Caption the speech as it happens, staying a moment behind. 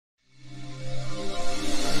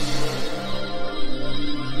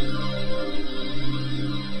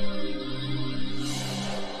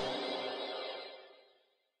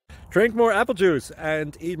Drink more apple juice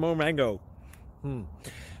and eat more mango.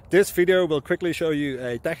 This video will quickly show you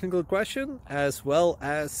a technical question as well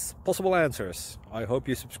as possible answers. I hope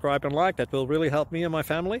you subscribe and like, that will really help me and my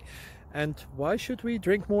family. And why should we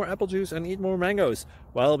drink more apple juice and eat more mangoes?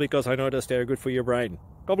 Well, because I noticed they're good for your brain.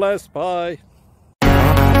 God bless, bye!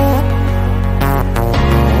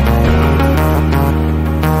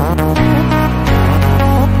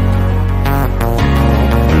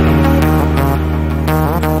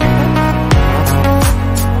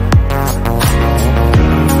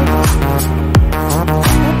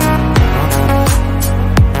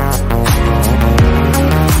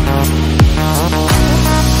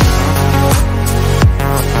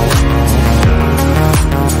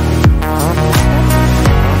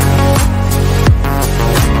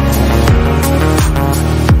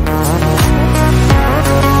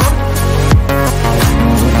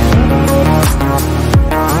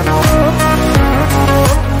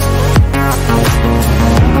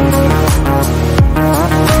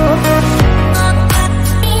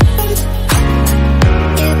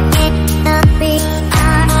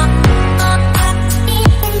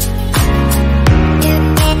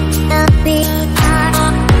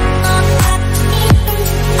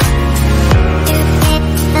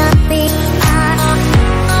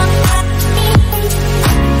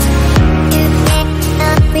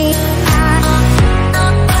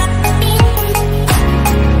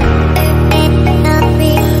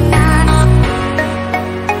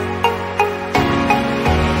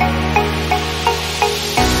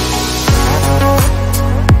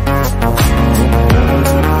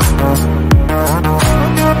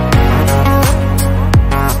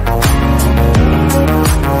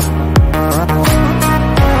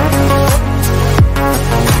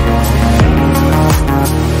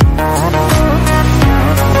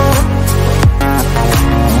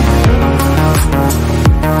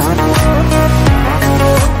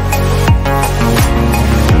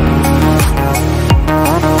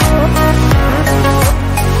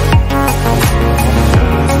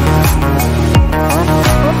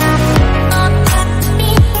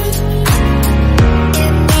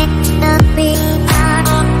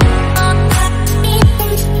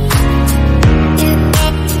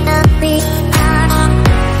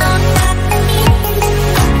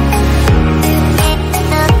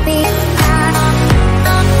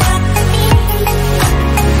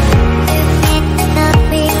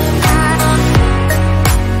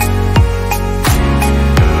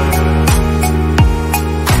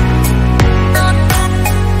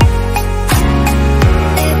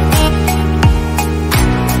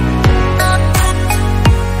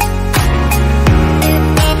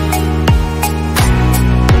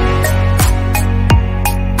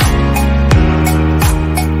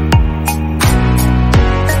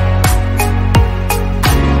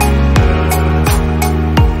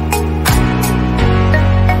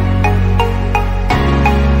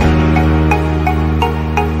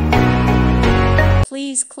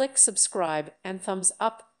 Please click subscribe and thumbs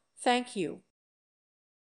up. Thank you.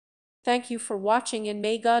 Thank you for watching and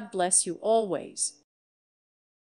may God bless you always.